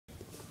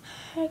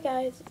Hi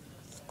guys,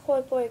 it's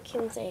Koi Boy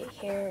Kinsey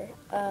here.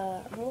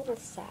 I'm a little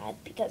sad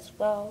because,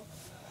 well,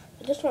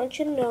 I just want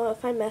you to know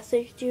if I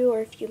messaged you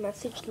or if you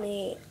messaged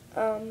me,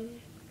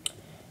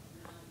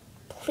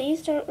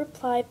 please don't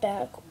reply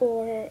back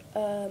or,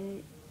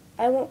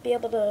 I won't be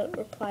able to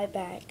reply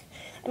back.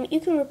 I mean, you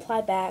can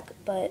reply back,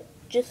 but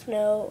just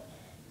know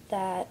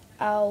that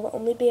I'll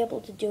only be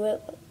able to do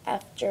it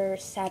after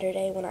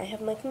Saturday when I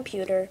have my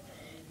computer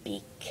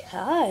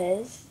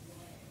because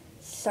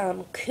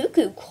some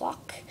cuckoo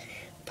clock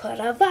put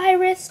a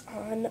virus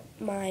on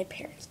my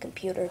parents'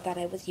 computer that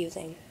I was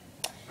using.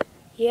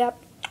 Yep.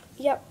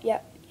 Yeah.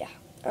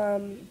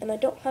 And I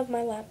don't have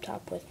my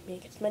laptop with me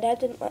because my dad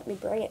didn't let me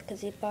bring it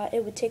because he thought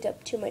it would take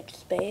up too much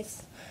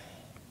space.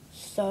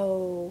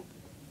 So,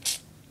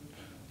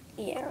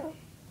 yeah,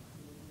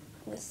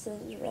 this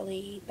is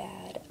really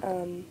bad.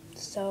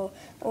 So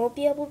I won't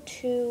be able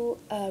to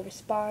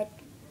respond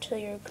to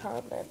your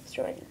comments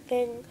or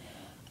anything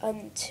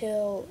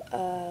until,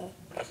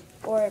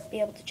 or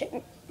be able to check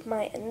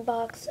my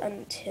inbox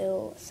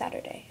until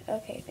Saturday.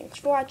 Okay, thanks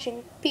for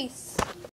watching. Peace.